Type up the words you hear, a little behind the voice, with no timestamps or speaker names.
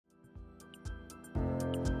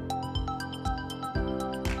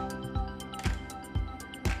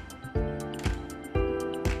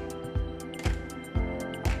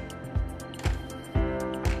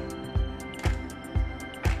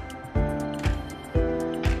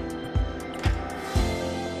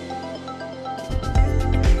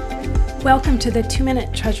Welcome to the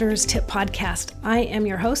 2-Minute Treasurer's Tip Podcast. I am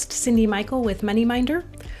your host, Cyndi Michael with MoneyMinder,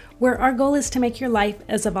 where our goal is to make your life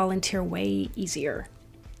as a volunteer way easier.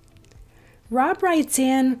 Rob writes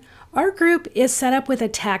in, our group is set up with a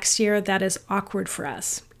tax year that is awkward for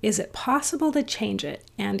us. Is it possible to change it?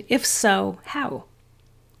 And if so, how?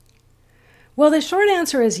 Well, the short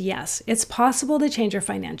answer is yes, it's possible to change your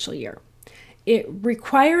financial year. It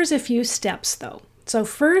requires a few steps though. So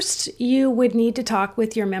first, you would need to talk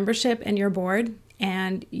with your membership and your board,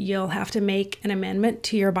 and you'll have to make an amendment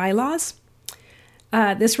to your bylaws.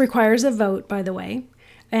 This requires a vote, by the way.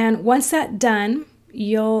 And once that's done,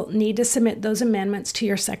 you'll need to submit those amendments to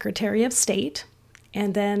your Secretary of State.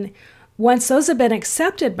 And then once those have been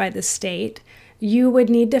accepted by the state, you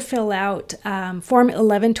would need to fill out Form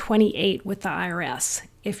 1128 with the IRS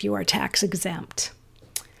if you are tax exempt.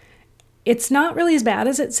 It's not really as bad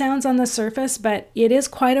as it sounds on the surface, but it is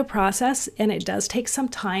quite a process and it does take some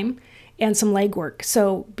time and some legwork.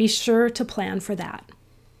 So be sure to plan for that.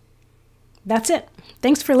 That's it.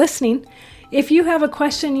 Thanks for listening. If you have a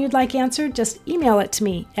question you'd like answered, just email it to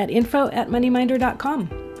me at info@moneyminder.com.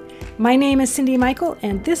 My name is Cyndi Michael,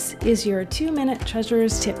 and this is your 2-Minute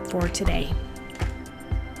Treasurer's Tip for today.